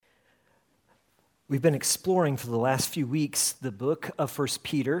We've been exploring for the last few weeks the book of 1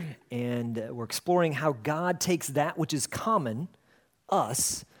 Peter, and we're exploring how God takes that which is common,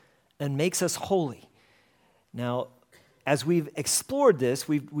 us, and makes us holy. Now, as we've explored this,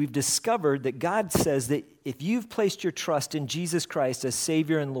 we've discovered that God says that if you've placed your trust in Jesus Christ as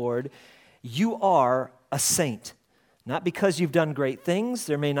Savior and Lord, you are a saint. Not because you've done great things,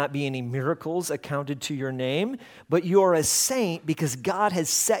 there may not be any miracles accounted to your name, but you're a saint because God has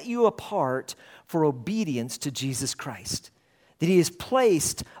set you apart for obedience to Jesus Christ. That He has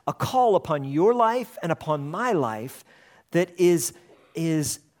placed a call upon your life and upon my life that is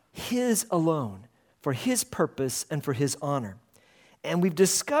His alone, for His purpose and for His honor. And we've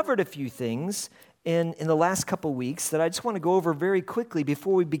discovered a few things in the last couple weeks that I just want to go over very quickly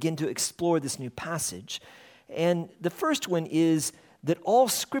before we begin to explore this new passage. And the first one is that all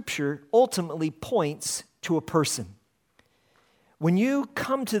Scripture ultimately points to a person. When you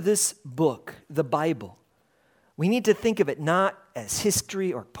come to this book, the Bible, we need to think of it not as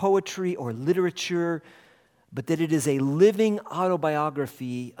history or poetry or literature, but that it is a living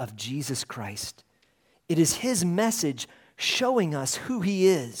autobiography of Jesus Christ. It is His message showing us who He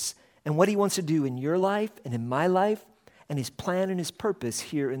is and what He wants to do in your life and in my life and His plan and His purpose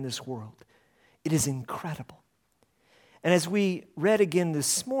here in this world. It is incredible. And as we read again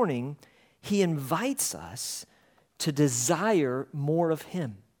this morning, He invites us to desire more of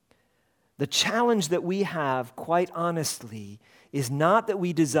Him. The challenge that we have, quite honestly, is not that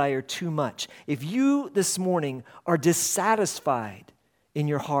we desire too much. If you this morning are dissatisfied in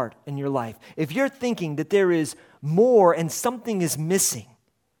your heart and your life, if you're thinking that there is more and something is missing,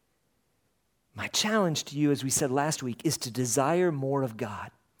 my challenge to you, as we said last week, is to desire more of God.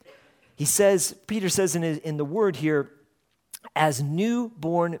 Peter says in the word here, as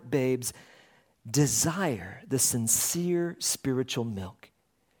newborn babes, desire the sincere spiritual milk.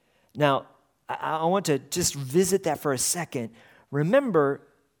 Now, I want to just visit that for a second. Remember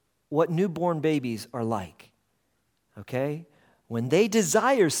what newborn babies are like, okay? When they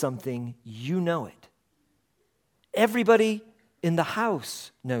desire something, you know it. Everybody in the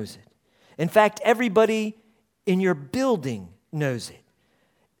house knows it. In fact, everybody in your building knows it.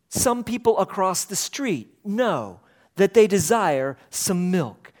 Some people across the street know that they desire some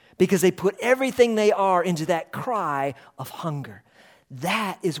milk because they put everything they are into that cry of hunger.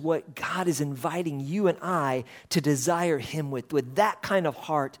 That is what God is inviting you and I to desire Him with that kind of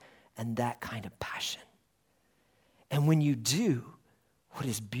heart and that kind of passion. And when you do, what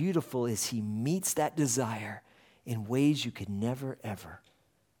is beautiful is He meets that desire in ways you could never, ever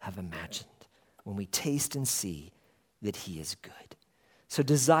have imagined when we taste and see that He is good. So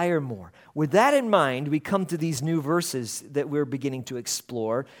desire more. With that in mind, we come to these new verses that we're beginning to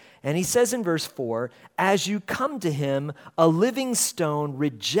explore. And he says in verse 4, as you come to Him, a living stone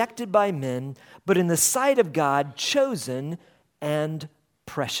rejected by men, but in the sight of God, chosen and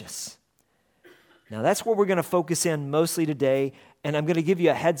precious. Now that's what we're going to focus in mostly today. And I'm going to give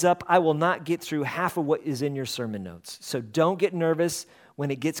you a heads up. I will not get through half of what is in your sermon notes. So don't get nervous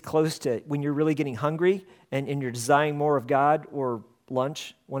when it gets close to when you're really getting hungry and you're desiring more of God or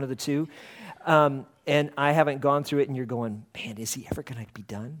lunch, one of the two, and I haven't gone through it, and you're going, man, is he ever going to be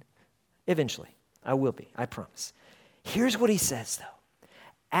done? Eventually, I will be, I promise. Here's what he says, though.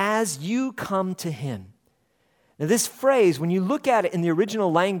 As you come to Him. Now, this phrase, when you look at it in the original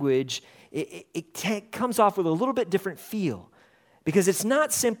language, it comes off with a little bit different feel because it's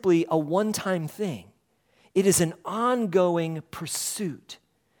not simply a one-time thing. It is an ongoing pursuit.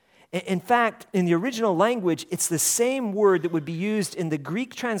 In fact, in the original language, it's the same word that would be used in the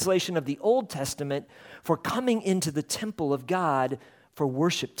Greek translation of the Old Testament for coming into the temple of God for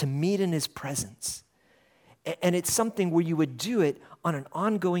worship, to meet in His presence. And it's something where you would do it on an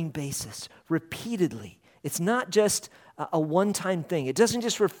ongoing basis, repeatedly. It's not just a one-time thing. It doesn't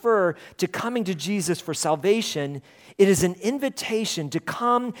just refer to coming to Jesus for salvation. It is an invitation to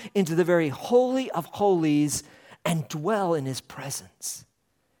come into the very holy of holies and dwell in His presence.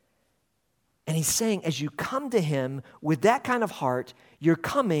 And he's saying, as you come to Him with that kind of heart, you're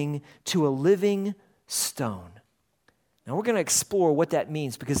coming to a living stone. Now we're going to explore what that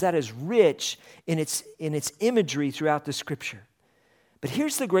means because that is rich in its imagery throughout the Scripture. But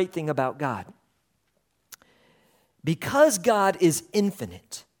here's the great thing about God. Because God is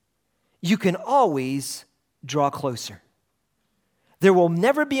infinite, you can always draw closer. There will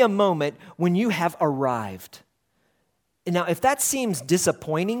never be a moment when you have arrived. Now, if that seems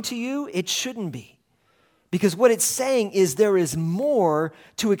disappointing to you, it shouldn't be. Because what it's saying is there is more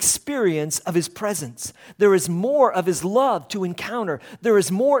to experience of His presence. There is more of His love to encounter. There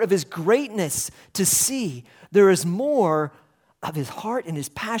is more of His greatness to see. There is more of His heart and His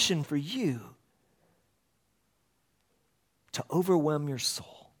passion for you. to overwhelm your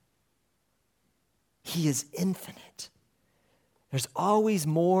soul. He is infinite. There's always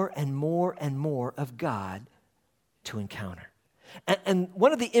more and more and more of God to encounter. And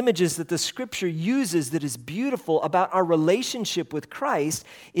one of the images that the scripture uses that is beautiful about our relationship with Christ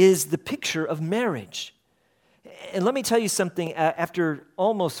is the picture of marriage. And let me tell you something, after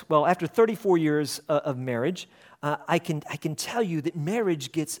 34 years of marriage, I can tell you that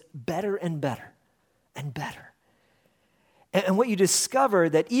marriage gets better and better and better. And what you discover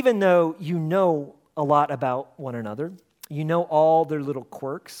that even though you know a lot about one another, you know all their little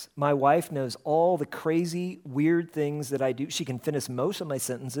quirks. My wife knows all the crazy, weird things that I do. She can finish most of my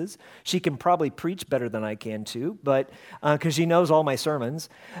sentences. She can probably preach better than I can too, but because she knows all my sermons.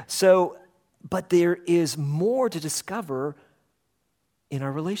 But there is more to discover in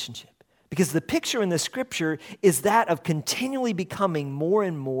our relationship. Because the picture in the scripture is that of continually becoming more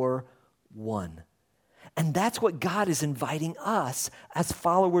and more one. And that's what God is inviting us as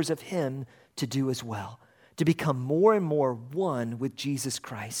followers of Him to do as well. To become more and more one with Jesus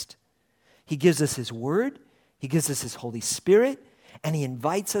Christ. He gives us His Word, He gives us His Holy Spirit, and He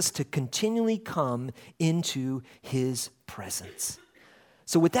invites us to continually come into His presence.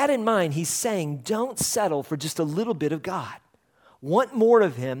 So with that in mind, He's saying, don't settle for just a little bit of God. Want more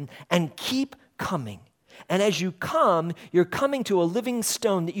of Him and keep coming. And as you come, you're coming to a living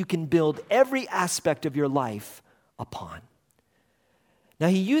stone that you can build every aspect of your life upon. Now,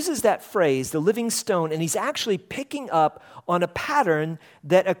 he uses that phrase, the living stone, and he's actually picking up on a pattern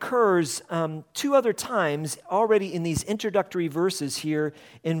that occurs 2 other times already in these introductory verses here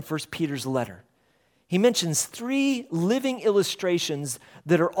in 1 Peter's letter. He mentions 3 living illustrations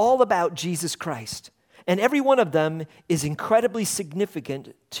that are all about Jesus Christ, and every one of them is incredibly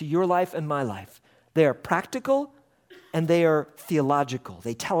significant to your life and my life. They are practical and they are theological.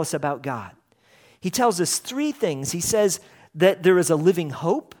 They tell us about God. He tells us 3 things. He says that there is a living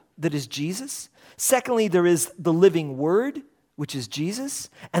hope that is Jesus. Secondly, there is the living word, which is Jesus.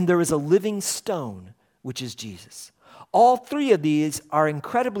 And there is a living stone, which is Jesus. All 3 of these are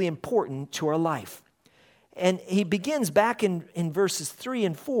incredibly important to our life. And he begins back in verses 3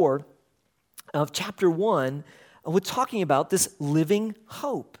 and 4 of chapter 1 with talking about this living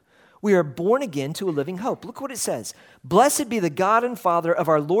hope. We are born again to a living hope. Look what it says. Blessed be the God and Father of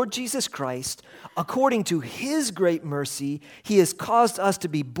our Lord Jesus Christ. According to His great mercy, He has caused us to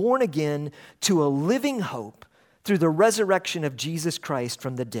be born again to a living hope through the resurrection of Jesus Christ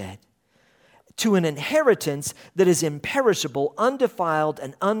from the dead, to an inheritance that is imperishable, undefiled,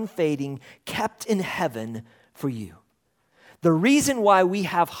 and unfading, kept in heaven for you. The reason why we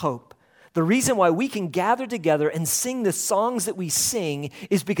have hope, the reason why we can gather together and sing the songs that we sing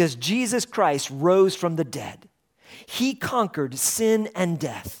is because Jesus Christ rose from the dead. He conquered sin and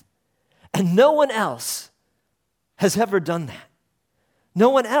death. And no one else has ever done that. No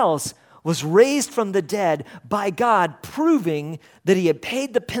one else was raised from the dead by God, proving that He had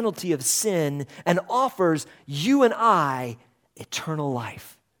paid the penalty of sin and offers you and I eternal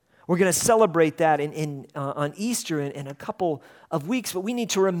life. We're going to celebrate that on Easter in a couple of weeks, but we need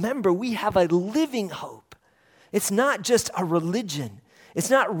to remember we have a living hope. It's not just a religion. It's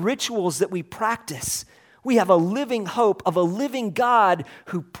not rituals that we practice. We have a living hope of a living God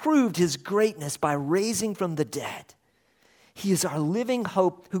who proved His greatness by raising from the dead. He is our living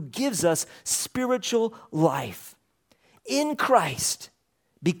hope who gives us spiritual life. In Christ,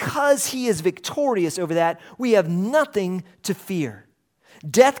 because He is victorious over that, we have nothing to fear.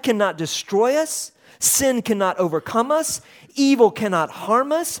 Death cannot destroy us. Sin cannot overcome us. Evil cannot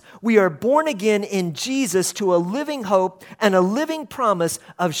harm us. We are born again in Jesus to a living hope and a living promise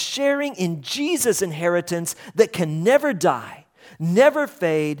of sharing in Jesus' inheritance that can never die, never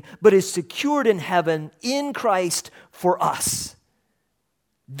fade, but is secured in heaven in Christ for us.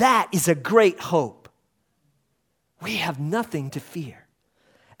 That is a great hope. We have nothing to fear.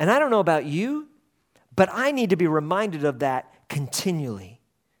 And I don't know about you, but I need to be reminded of that continually,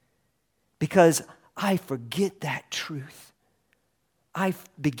 because I forget that truth. I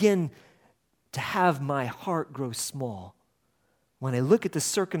begin to have my heart grow small when I look at the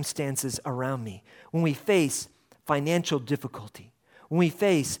circumstances around me, when we face financial difficulty, when we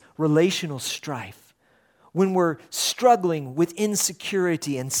face relational strife, when we're struggling with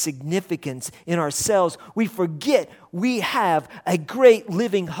insecurity and significance in ourselves. We forget we have a great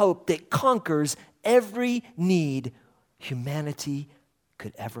living hope that conquers every need humanity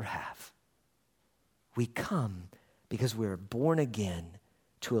could ever have. We come because we're born again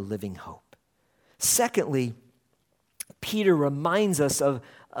to a living hope. Secondly, Peter reminds us of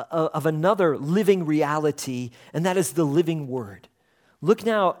another living reality, and that is the living word. Look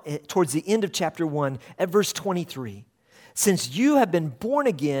now towards the end of chapter 1 at verse 23. since you have been born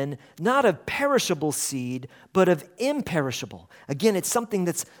again, not of perishable seed, but of imperishable. Again, it's something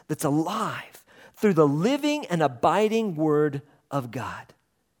that's alive through the living and abiding word of God.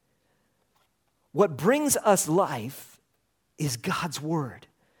 What brings us life is God's word.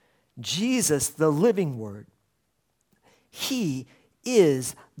 Jesus, the living word. He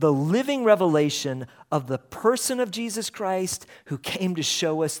is the living revelation of the person of Jesus Christ who came to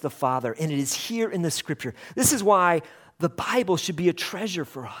show us the Father. And it is here in the scripture. This is why the Bible should be a treasure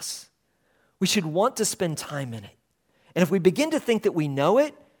for us. We should want to spend time in it. And if we begin to think that we know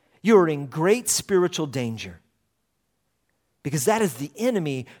it, you are in great spiritual danger. Because that is the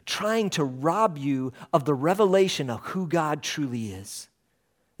enemy trying to rob you of the revelation of who God truly is.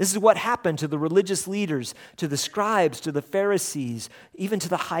 This is what happened to the religious leaders, to the scribes, to the Pharisees, even to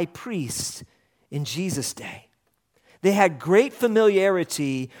the high priests in Jesus' day. They had great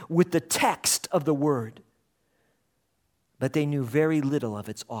familiarity with the text of the word, but they knew very little of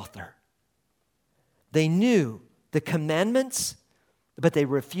its author. They knew the commandments, but they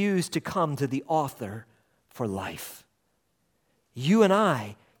refused to come to the author for life. You and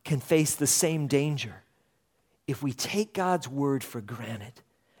I can face the same danger if we take God's word for granted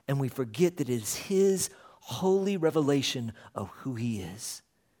and we forget that it is His holy revelation of who He is,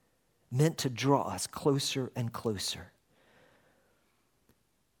 meant to draw us closer and closer.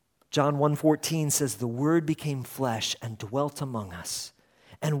 John 1:14 says, "The Word became flesh and dwelt among us,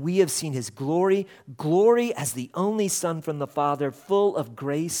 and we have seen His glory, glory as the only Son from the Father, full of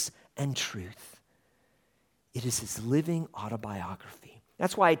grace and truth." It is His living autobiography.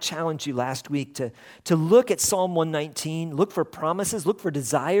 That's why I challenged you last week to look at Psalm 119, look for promises, look for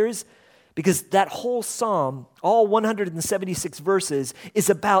desires, because that whole psalm, all 176 verses, is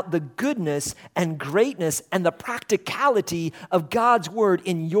about the goodness and greatness and the practicality of God's word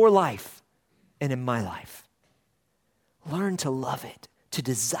in your life and in my life. Learn to love it, to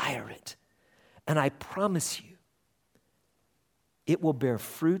desire it, and I promise you, it will bear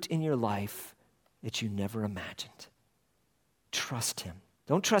fruit in your life that you never imagined. Trust Him.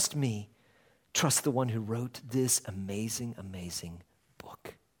 Don't trust me. Trust the one who wrote this amazing, amazing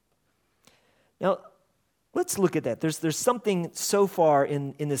book. Now, let's look at that. There's something so far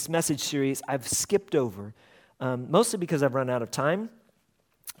in this message series I've skipped over, mostly because I've run out of time,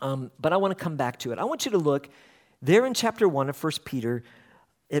 but I want to come back to it. I want you to look there in chapter 1 of 1 Peter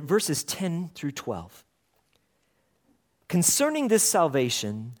at verses 10 through 12. Concerning this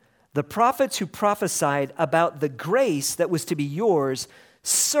salvation, the prophets who prophesied about the grace that was to be yours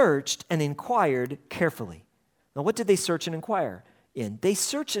searched and inquired carefully. Now, what did they search and inquire in? They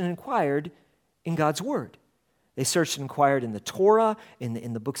searched and inquired in God's word. They searched and inquired in the Torah,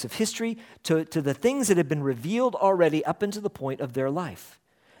 in the books of history, to the things that had been revealed already up until the point of their life.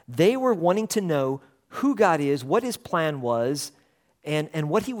 They were wanting to know who God is, what His plan was, and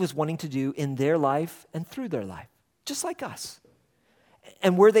what He was wanting to do in their life and through their life, just like us.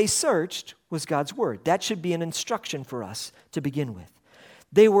 And where they searched was God's word. That should be an instruction for us to begin with.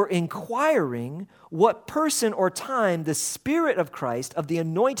 They were inquiring what person or time the Spirit of Christ, of the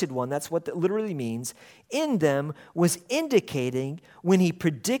Anointed One, that's what that literally means, in them was indicating when He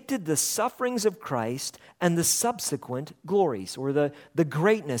predicted the sufferings of Christ and the subsequent glories, or the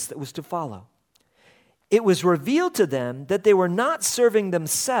greatness that was to follow. It was revealed to them that they were not serving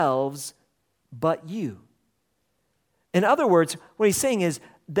themselves, but you. In other words, what he's saying is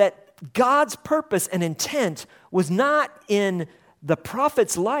that God's purpose and intent was not in the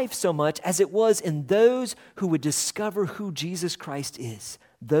prophet's life so much as it was in those who would discover who Jesus Christ is,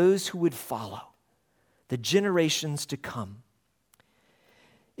 those who would follow, the generations to come.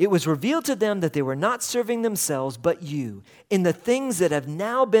 It was revealed to them that they were not serving themselves, but you, in the things that have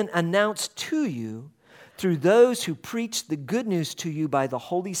now been announced to you through those who preach the good news to you by the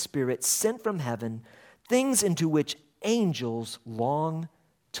Holy Spirit sent from heaven, things into which angels long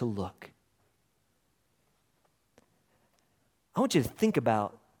to look. I want you to think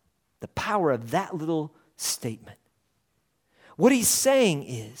about the power of that little statement. What he's saying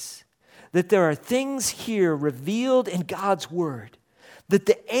is that there are things here revealed in God's word that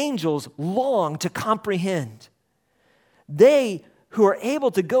the angels long to comprehend. They who are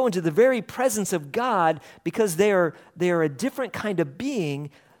able to go into the very presence of God because they are a different kind of being.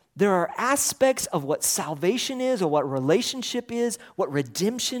 There are aspects of what salvation is, or what relationship is, what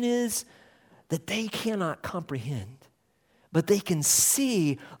redemption is, that they cannot comprehend. But they can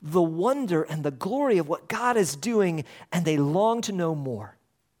see the wonder and the glory of what God is doing, and they long to know more.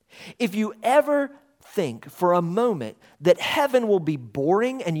 If you ever think for a moment that heaven will be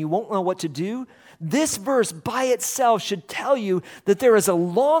boring and you won't know what to do, This verse by itself should tell you that there is a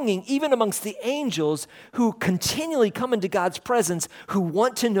longing, even amongst the angels who continually come into God's presence, who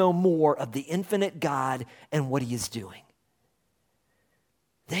want to know more of the infinite God and what he is doing.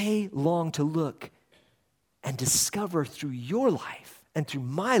 They long to look and discover through your life and through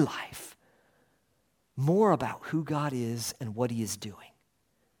my life more about who God is and what he is doing.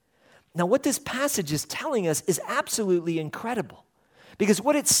 Now, what this passage is telling us is absolutely incredible. Because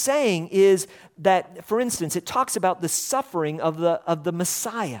what it's saying is that, for instance, it talks about the suffering of the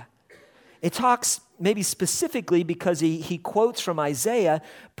Messiah. It talks maybe specifically because he quotes from Isaiah.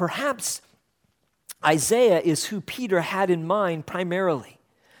 Perhaps Isaiah is who Peter had in mind primarily.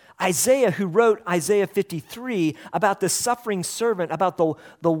 Isaiah, who wrote Isaiah 53 about the suffering servant, about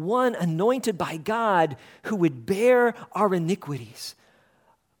the one anointed by God who would bear our iniquities.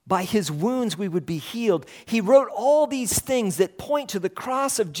 By his wounds we would be healed. He wrote all these things that point to the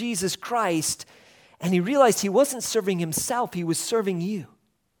cross of Jesus Christ, and he realized he wasn't serving himself, he was serving you.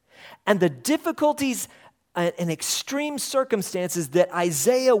 And the difficulties and extreme circumstances that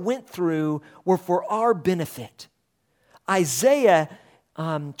Isaiah went through were for our benefit. Isaiah,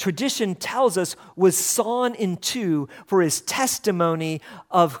 tradition tells us, was sawn in two for his testimony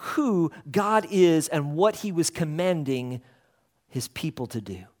of who God is and what he was commanding his people to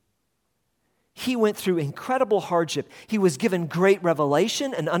do. He went through incredible hardship. He was given great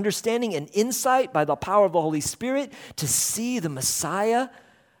revelation and understanding and insight by the power of the Holy Spirit to see the Messiah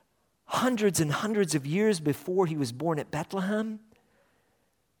hundreds and hundreds of years before he was born at Bethlehem.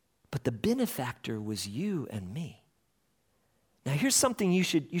 But the benefactor was you and me. Now, here's something you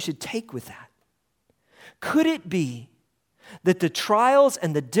should take with that. Could it be that the trials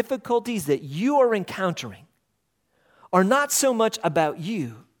and the difficulties that you are encountering are not so much about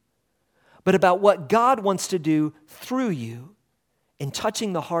you, but about what God wants to do through you in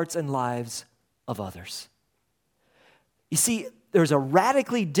touching the hearts and lives of others? You see, there's a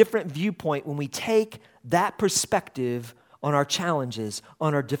radically different viewpoint when we take that perspective on our challenges,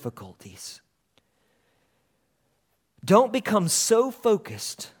 on our difficulties. Don't become so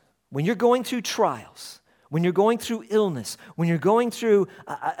focused when you're going through trials, when you're going through illness, when you're going through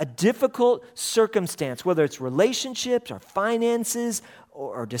a difficult circumstance, whether it's relationships or finances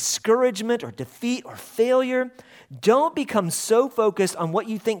or discouragement or defeat or failure. Don't become so focused on what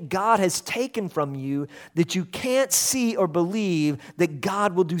you think God has taken from you that you can't see or believe that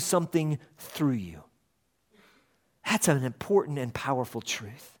God will do something through you. That's an important and powerful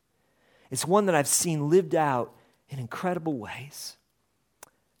truth. It's one that I've seen lived out in incredible ways.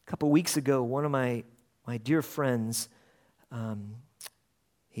 A couple weeks ago, one of my dear friends,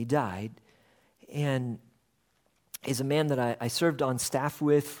 he died, and he's a man that I served on staff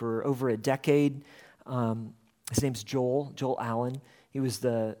with for over a decade. His name's Joel Allen. He was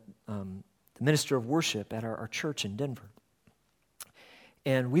the minister of worship at our church in Denver.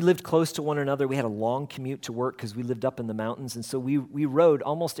 And we lived close to one another. We had a long commute to work because we lived up in the mountains, and so we rode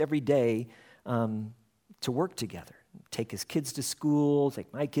almost every day to work together, take his kids to school,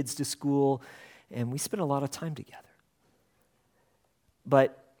 take my kids to school, and we spent a lot of time together.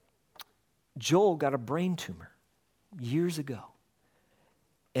 But Joel got a brain tumor years ago,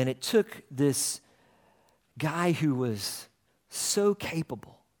 and it took this guy who was so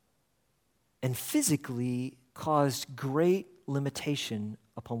capable and physically caused great limitation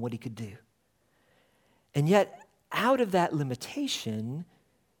upon what he could do. And yet, out of that limitation,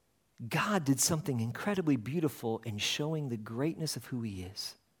 God did something incredibly beautiful in showing the greatness of who he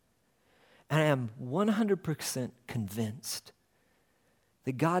is. And I am 100% convinced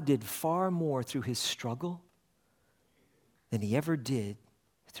that God did far more through his struggle than he ever did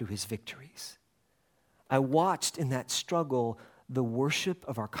through his victories. I watched in that struggle the worship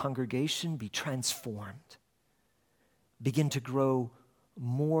of our congregation be transformed, begin to grow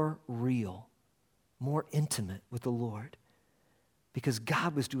more real, more intimate with the Lord, because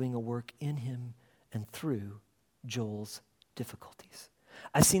God was doing a work in him and through Joel's difficulties.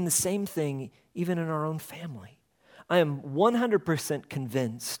 I've seen the same thing even in our own family. I am 100%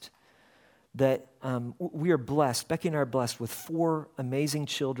 convinced that we are blessed, Becky and I are blessed with 4 amazing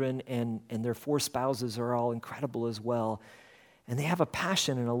children, and their 4 spouses are all incredible as well. And they have a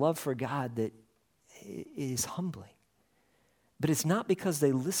passion and a love for God that is humbling. But it's not because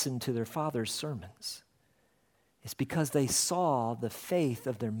they listened to their father's sermons. It's because they saw the faith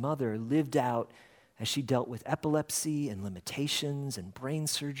of their mother lived out as she dealt with epilepsy and limitations and brain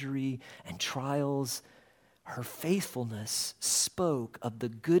surgery and trials. Her faithfulness spoke of the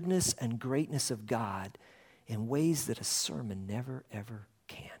goodness and greatness of God in ways that a sermon never, ever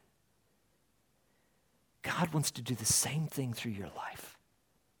can. God wants to do the same thing through your life.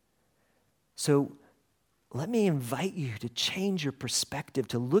 So let me invite you to change your perspective,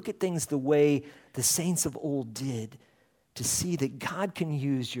 to look at things the way the saints of old did, to see that God can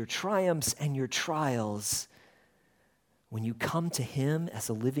use your triumphs and your trials when you come to him as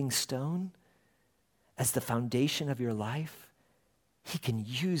a living stone, as the foundation of your life. He can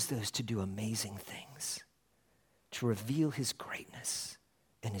use those to do amazing things, to reveal his greatness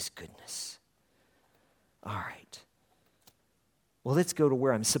and his goodness. All right. Well, let's go to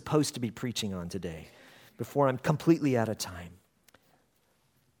where I'm supposed to be preaching on today before I'm completely out of time.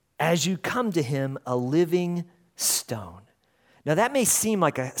 As you come to him, a living stone. Now, that may seem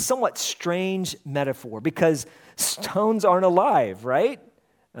like a somewhat strange metaphor because stones aren't alive, right?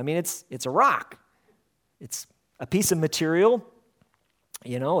 I mean, it's a rock. It's a piece of material.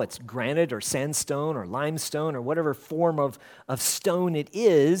 It's granite or sandstone or limestone or whatever form of stone it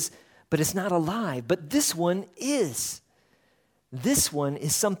is, but it's not alive. But this one is. This one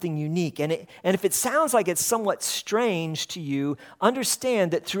is something unique. And if it sounds like it's somewhat strange to you,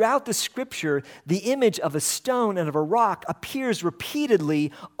 understand that throughout the scripture, the image of a stone and of a rock appears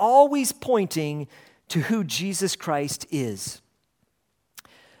repeatedly, always pointing to who Jesus Christ is.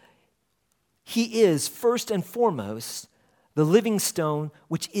 He is, first and foremost, the living stone,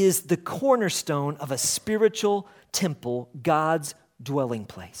 which is the cornerstone of a spiritual temple, God's dwelling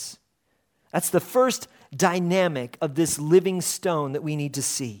place. That's the first dynamic of this living stone that we need to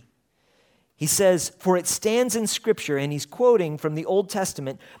see. He says, for it stands in Scripture, and he's quoting from the Old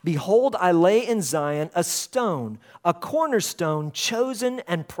Testament, behold, I lay in Zion a stone, a cornerstone chosen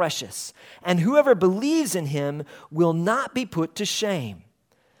and precious, and whoever believes in him will not be put to shame.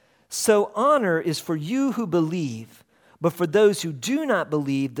 So honor is for you who believe, but for those who do not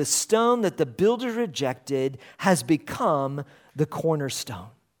believe, the stone that the builders rejected has become the cornerstone.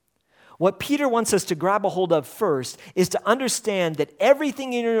 What Peter wants us to grab a hold of first is to understand that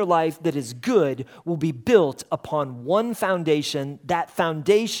everything in your life that is good will be built upon one foundation. That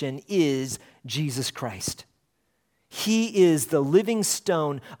foundation is Jesus Christ. He is the living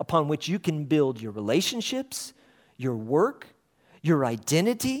stone upon which you can build your relationships, your work, your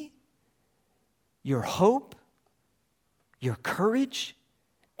identity, your hope, your courage.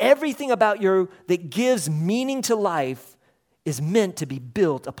 Everything about you that gives meaning to life is meant to be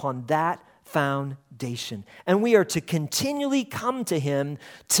built upon that foundation. And we are to continually come to him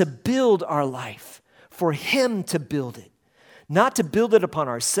to build our life, for him to build it. Not to build it upon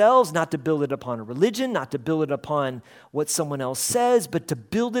ourselves, not to build it upon a religion, not to build it upon what someone else says, but to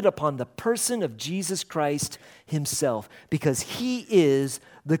build it upon the person of Jesus Christ himself, because he is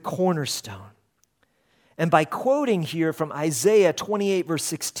the cornerstone. And by quoting here from Isaiah 28, verse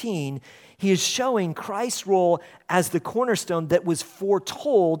 16, he is showing Christ's role as the cornerstone that was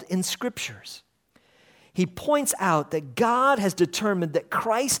foretold in Scriptures. He points out that God has determined that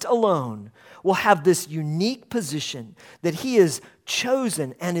Christ alone will have this unique position, that he is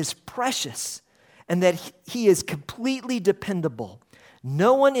chosen and is precious, and that he is completely dependable.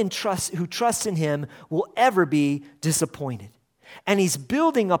 No one who trusts in him will ever be disappointed. And he's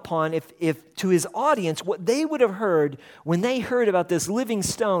building upon, if to his audience, what they would have heard when they heard about this living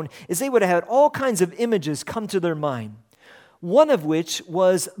stone is they would have had all kinds of images come to their mind. One of which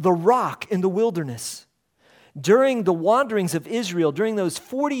was the rock in the wilderness. During the wanderings of Israel, during those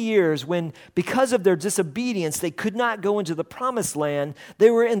 40 years when, because of their disobedience, they could not go into the promised land, they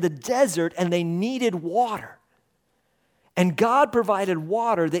were in the desert and they needed water. And God provided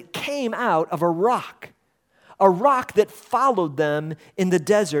water that came out of a rock that followed them in the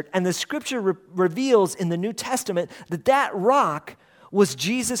desert. And the scripture reveals in the New Testament that rock was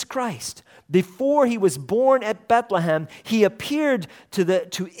Jesus Christ. Before he was born at Bethlehem, he appeared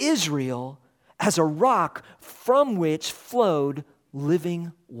to Israel as a rock from which flowed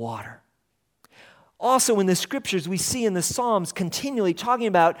living water. Also in the scriptures, we see in the Psalms continually talking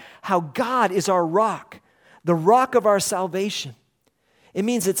about how God is our rock, the rock of our salvation. It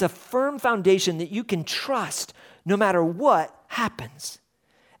means it's a firm foundation that you can trust no matter what happens.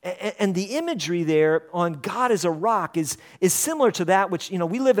 And the imagery there on God as a rock is similar to that which,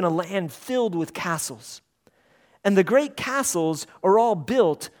 we live in a land filled with castles. And the great castles are all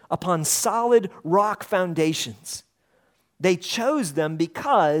built upon solid rock foundations. They chose them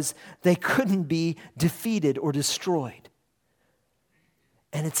because they couldn't be defeated or destroyed.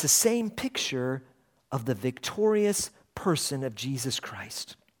 And it's the same picture of the victorious person of Jesus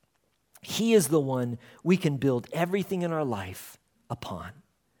Christ. He is the one we can build everything in our life upon.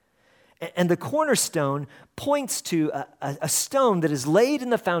 And the cornerstone points to a stone that is laid in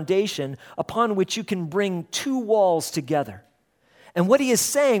the foundation upon which you can bring two walls together. And what he is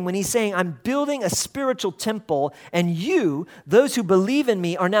saying when he's saying, I'm building a spiritual temple, and you, those who believe in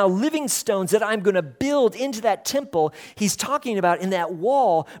me, are now living stones that I'm going to build into that temple, he's talking about in that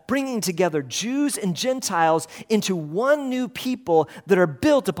wall, bringing together Jews and Gentiles into one new people that are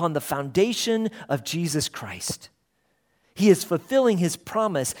built upon the foundation of Jesus Christ. He is fulfilling his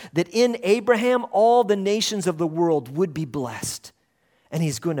promise that in Abraham, all the nations of the world would be blessed, and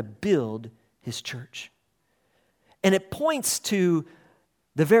he's going to build his church. And it points to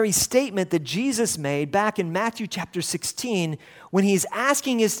the very statement that Jesus made back in Matthew chapter 16 when he's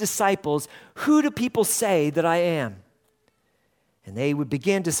asking his disciples, who do people say that I am? And they would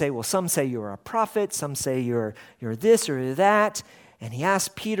begin to say, well, some say you're a prophet, some say you're this or that. And he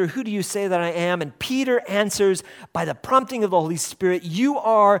asked Peter, who do you say that I am? And Peter answers by the prompting of the Holy Spirit, you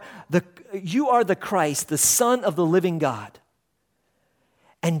are the Christ, the Son of the living God.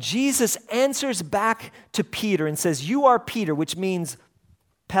 And Jesus answers back to Peter and says, you are Peter, which means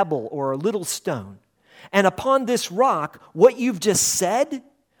pebble or a little stone. And upon this rock, what you've just said,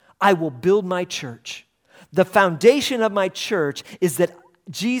 I will build my church. The foundation of my church is that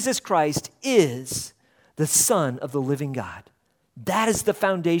Jesus Christ is the Son of the living God. That is the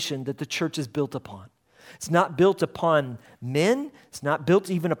foundation that the church is built upon. It's not built upon men. It's not built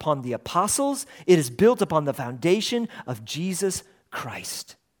even upon the apostles. It is built upon the foundation of Jesus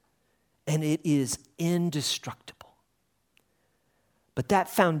Christ. And it is indestructible. But that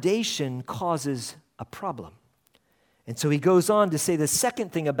foundation causes a problem. And so he goes on to say the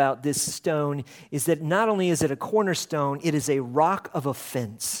second thing about this stone is that not only is it a cornerstone, it is a rock of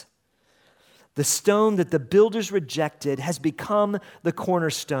offense. The stone that the builders rejected has become the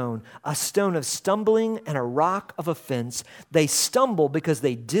cornerstone, a stone of stumbling and a rock of offense. They stumble because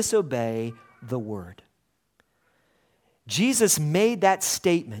they disobey the word. Jesus made that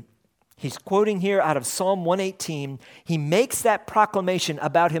statement. He's quoting here out of Psalm 118. He makes that proclamation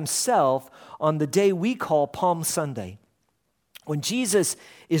about himself on the day we call Palm Sunday. When Jesus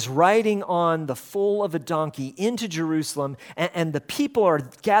is riding on the foal of a donkey into Jerusalem, and the people are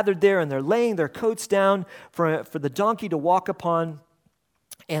gathered there and they're laying their coats down for the donkey to walk upon,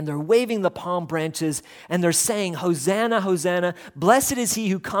 and they're waving the palm branches, and they're saying, Hosanna, Hosanna, blessed is he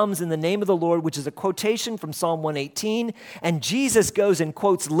who comes in the name of the Lord, which is a quotation from Psalm 118. And Jesus goes and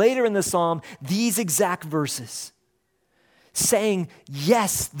quotes later in the psalm these exact verses, saying,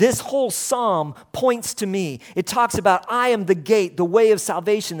 yes, this whole psalm points to me. It talks about, I am the gate, the way of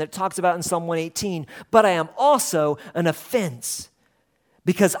salvation that it talks about in Psalm 118, but I am also an offense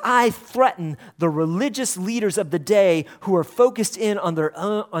because I threaten the religious leaders of the day who are focused in on their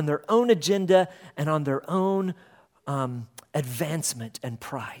own agenda and on their own advancement and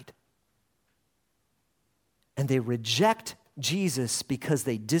pride. And they reject Jesus because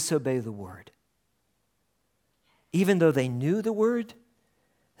they disobey the word. Even though they knew the word,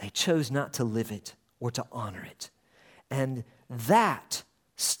 they chose not to live it or to honor it. And that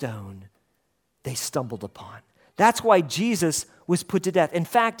stone they stumbled upon. That's why Jesus was put to death. In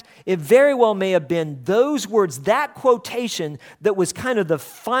fact, it very well may have been those words, that quotation, that was kind of the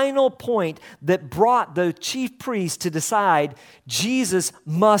final point that brought the chief priests to decide Jesus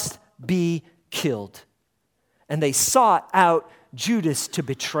must be killed. And they sought out Judas to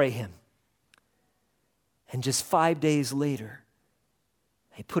betray him. And just 5 days later,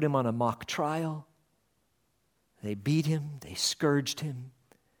 they put him on a mock trial. They beat him, they scourged him,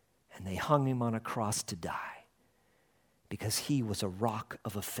 and they hung him on a cross to die because he was a rock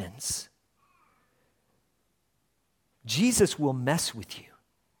of offense. Jesus will mess with you.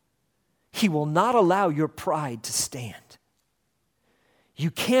 He will not allow your pride to stand. You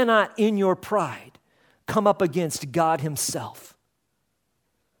cannot, in your pride, come up against God himself.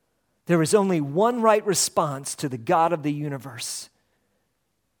 There is only one right response to the God of the universe,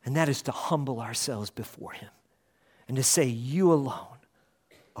 and that is to humble ourselves before him and to say, you alone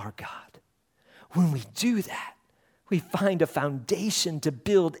are God. When we do that, we find a foundation to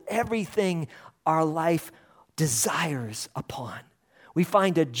build everything our life desires upon. We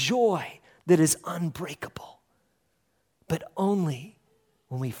find a joy that is unbreakable, but only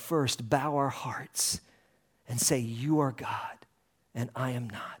when we first bow our hearts and say, you are God and I am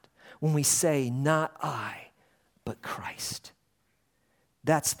not. When we say, not I, but Christ.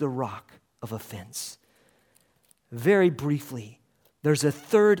 That's the rock of offense. Very briefly, there's a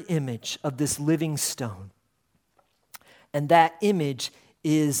third image of this living stone. And that image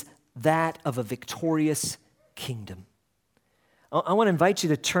is that of a victorious kingdom. I want to invite you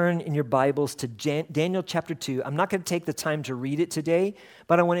to turn in your Bibles to Daniel chapter 2. I'm not going to take the time to read it today,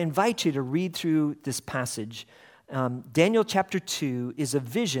 but I want to invite you to read through this passage. Daniel chapter 2 is a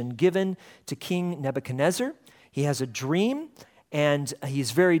vision given to King Nebuchadnezzar. He has a dream, and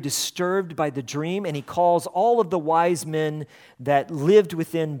he's very disturbed by the dream, and he calls all of the wise men that lived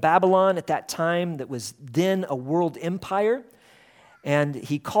within Babylon at that time, that was then a world empire, and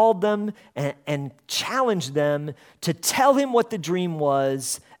he called them and challenged them to tell him what the dream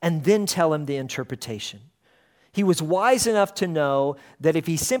was and then tell him the interpretation. He was wise enough to know that if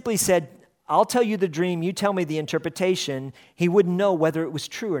he simply said, I'll tell you the dream, you tell me the interpretation, he wouldn't know whether it was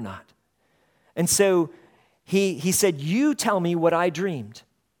true or not. And so he said, you tell me what I dreamed.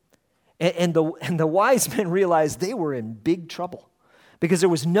 And the wise men realized they were in big trouble because there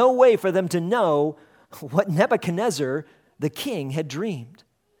was no way for them to know what Nebuchadnezzar, the king, had dreamed.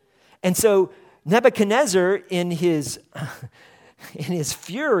 And so Nebuchadnezzar, in his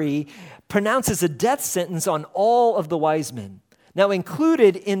fury, pronounces a death sentence on all of the wise men. Now,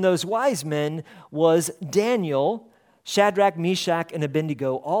 included in those wise men was Daniel, Shadrach, Meshach, and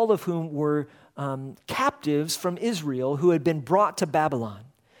Abednego, all of whom were captives from Israel who had been brought to Babylon.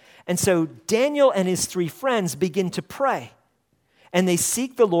 And so Daniel and his three friends begin to pray. And they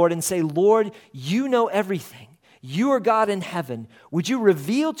seek the Lord and say, Lord, you know everything. You are God in heaven. Would you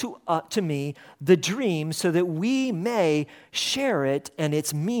reveal to me the dream so that we may share it and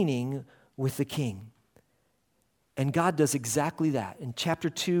its meaning with the king? And God does exactly that. And chapter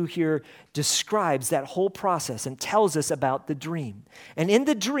 2 here describes that whole process and tells us about the dream. And in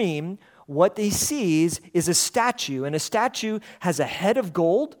the dream, what he sees is a statue. And a statue has a head of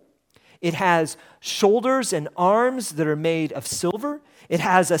gold. It has shoulders and arms that are made of silver. It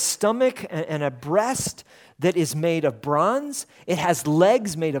has a stomach and a breast that is made of bronze. It has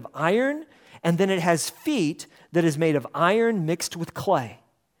legs made of iron. And then it has feet that is made of iron mixed with clay.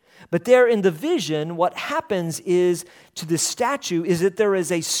 But there in the vision, what happens is to the statue is that there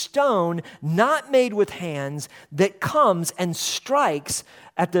is a stone not made with hands that comes and strikes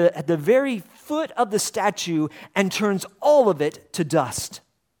at the very foot of the statue and turns all of it to dust.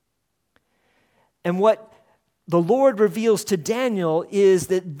 And what the Lord reveals to Daniel is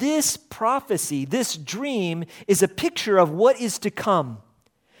that this prophecy, this dream, is a picture of what is to come.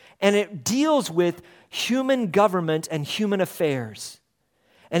 And it deals with human government and human affairs.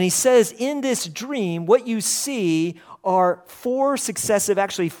 And he says, in this dream, what you see are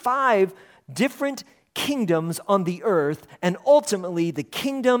 5 different kingdoms on the earth, and ultimately the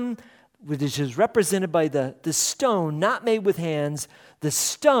kingdom, which is represented by the stone not made with hands, the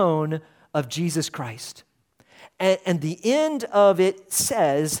stone of Jesus Christ. And the end of it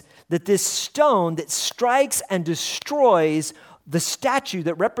says that this stone that strikes and destroys the statue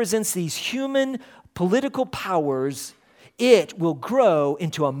that represents these human political powers, it will grow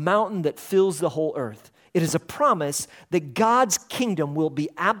into a mountain that fills the whole earth. It is a promise that God's kingdom will be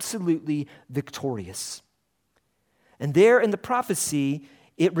absolutely victorious. And there in the prophecy,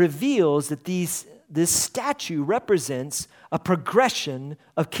 it reveals that this statue represents a progression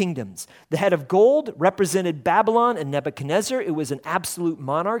of kingdoms. The head of gold represented Babylon and Nebuchadnezzar. It was an absolute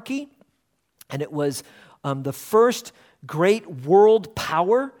monarchy, and it was the first great world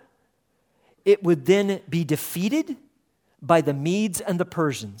power. It would then be defeated by the Medes and the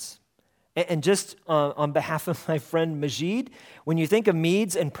Persians. And just on behalf of my friend Majid, when you think of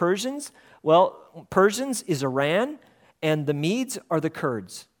Medes and Persians, well, Persians is Iran, and the Medes are the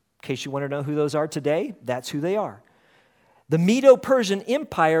Kurds. In case you want to know who those are today, that's who they are. The Medo-Persian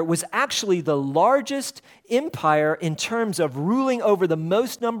Empire was actually the largest empire in terms of ruling over the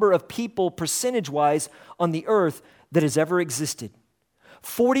most number of people percentage-wise on the earth that has ever existed.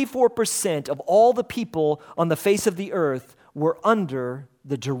 44% of all the people on the face of the earth were under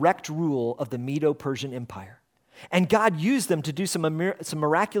the direct rule of the Medo-Persian Empire. And God used them to do some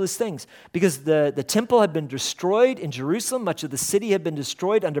miraculous things because the temple had been destroyed in Jerusalem. Much of the city had been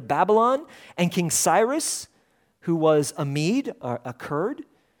destroyed under Babylon. And King Cyrus, who was a Mede, a Kurd,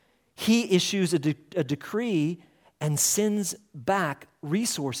 he issues a decree and sends back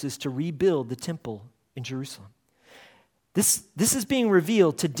resources to rebuild the temple in Jerusalem. This is being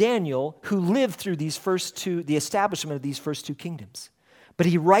revealed to Daniel, who lived through the establishment of these first two kingdoms. But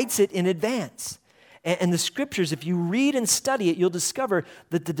he writes it in advance. And the scriptures, if you read and study it, you'll discover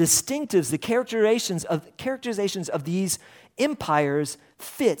that the distinctives, the characterizations of these empires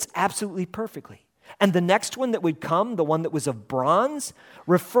fits absolutely perfectly. And the next one that would come, the one that was of bronze,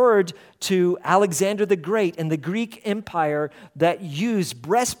 referred to Alexander the Great and the Greek Empire that used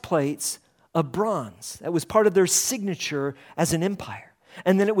breastplates of bronze. That was part of their signature as an empire.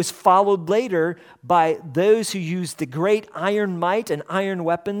 And then it was followed later by those who used the great iron might and iron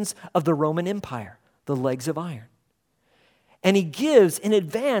weapons of the Roman Empire, the legs of iron. And he gives in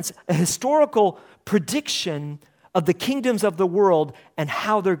advance a historical prediction of the kingdoms of the world and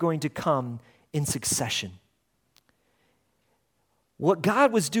how they're going to come in succession. What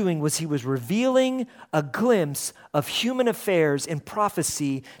God was doing was he was revealing a glimpse of human affairs in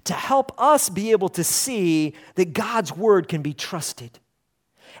prophecy to help us be able to see that God's word can be trusted.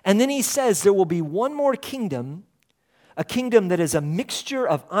 And then he says there will be one more kingdom, a kingdom that is a mixture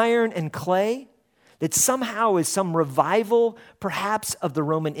of iron and clay, that somehow is some revival, perhaps, of the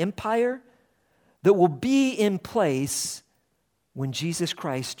Roman Empire, that will be in place when Jesus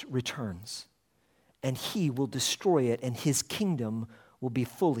Christ returns. And he will destroy it, and his kingdom will be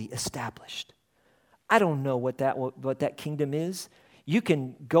fully established. I don't know what that kingdom is. You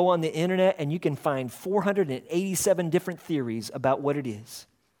can go on the internet and you can find 487 different theories about what it is.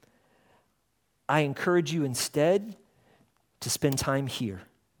 I encourage you instead to spend time here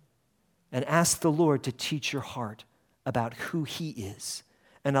and ask the Lord to teach your heart about who he is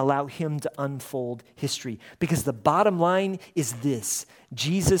and allow him to unfold history. Because the bottom line is this: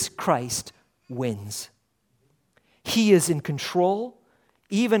 Jesus Christ wins. He is in control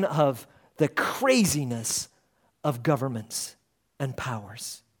even of the craziness of governments and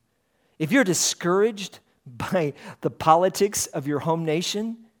powers. If you're discouraged by the politics of your home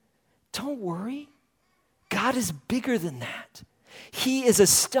nation, don't worry. God is bigger than that. He is a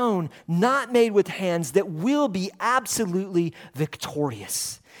stone not made with hands that will be absolutely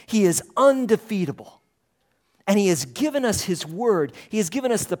victorious. He is undefeatable. And he has given us his word. He has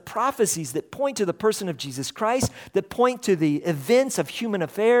given us the prophecies that point to the person of Jesus Christ, that point to the events of human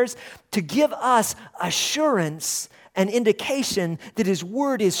affairs, to give us assurance and indication that his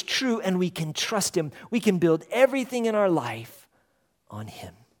word is true and we can trust him. We can build everything in our life on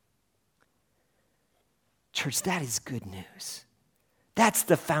him. Church, that is good news. That's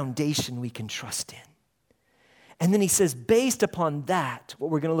the foundation we can trust in. And then he says, based upon that, what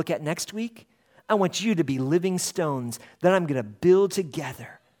we're going to look at next week, I want you to be living stones that I'm going to build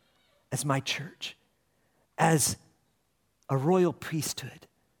together as my church, as a royal priesthood,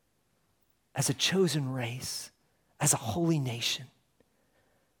 as a chosen race, as a holy nation,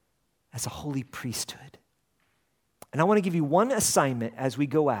 as a holy priesthood. And I want to give you one assignment as we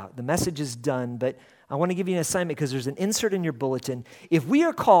go out. The message is done, but I want to give you an assignment because there's an insert in your bulletin. If we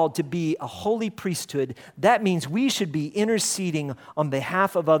are called to be a holy priesthood, that means we should be interceding on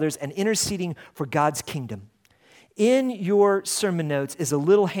behalf of others and interceding for God's kingdom. In your sermon notes is a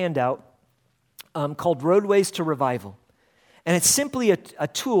little handout called Roadways to Revival. And it's simply a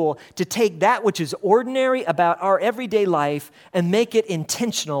tool to take that which is ordinary about our everyday life and make it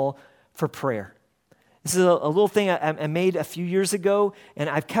intentional for prayer. This is a little thing I made a few years ago, and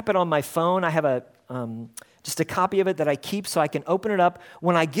I've kept it on my phone. I have just a copy of it that I keep so I can open it up.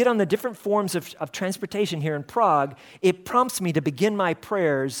 When I get on the different forms of transportation here in Prague, it prompts me to begin my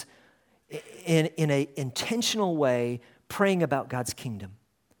prayers in an intentional way, praying about God's kingdom.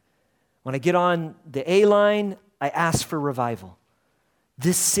 When I get on the A line, I ask for revival.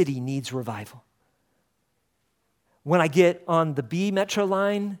 This city needs revival. When I get on the B Metro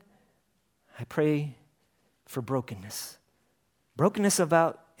line, I pray for brokenness. Brokenness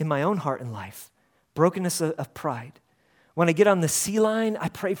in my own heart and life. Brokenness of pride. When I get on the C line, I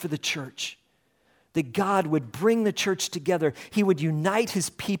pray for the church. That God would bring the church together. He would unite his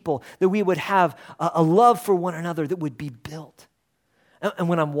people. That we would have a love for one another that would be built. And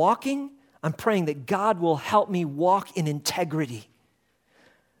when I'm walking, I'm praying that God will help me walk in integrity.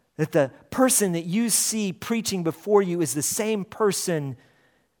 That the person that you see preaching before you is the same person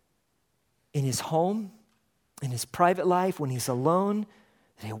in his home, in his private life, when he's alone,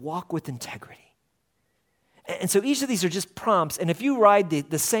 that he walk with integrity. And so each of these are just prompts. And if you ride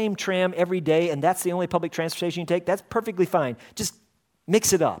the same tram every day and that's the only public transportation you take, that's perfectly fine. Just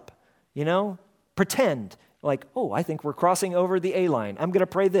mix it up, Pretend like, oh, I think we're crossing over the A line. I'm going to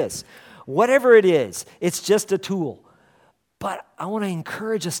pray this. Whatever it is, it's just a tool. But I want to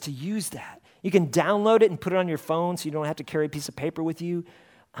encourage us to use that. You can download it and put it on your phone so you don't have to carry a piece of paper with you.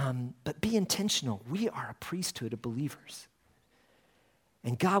 But be intentional. We are a priesthood of believers.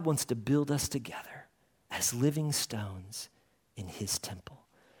 And God wants to build us together as living stones in his temple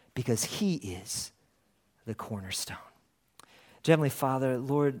because he is the cornerstone. Heavenly Father,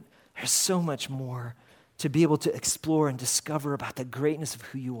 Lord, there's so much more to be able to explore and discover about the greatness of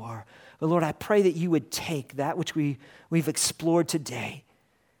who you are. But Lord, I pray that you would take that which we've explored today.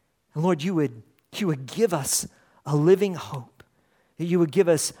 And Lord, you would give us a living hope. That you would give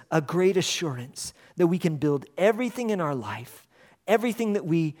us a great assurance that we can build everything in our life, everything that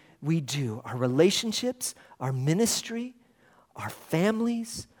we do, our relationships, our ministry, our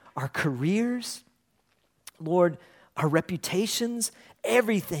families, our careers, Lord, our reputations,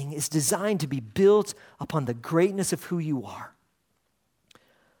 everything is designed to be built upon the greatness of who you are.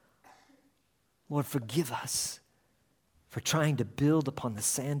 Lord, forgive us for trying to build upon the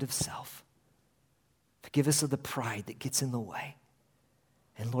sand of self. Forgive us of the pride that gets in the way.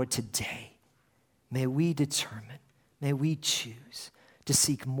 And Lord, today, may we determine, may we choose to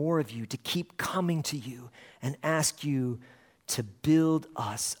seek more of you, to keep coming to you and ask you to build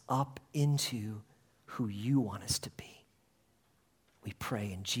us up into who you want us to be. We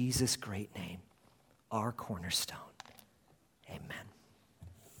pray in Jesus' great name, our cornerstone. Amen.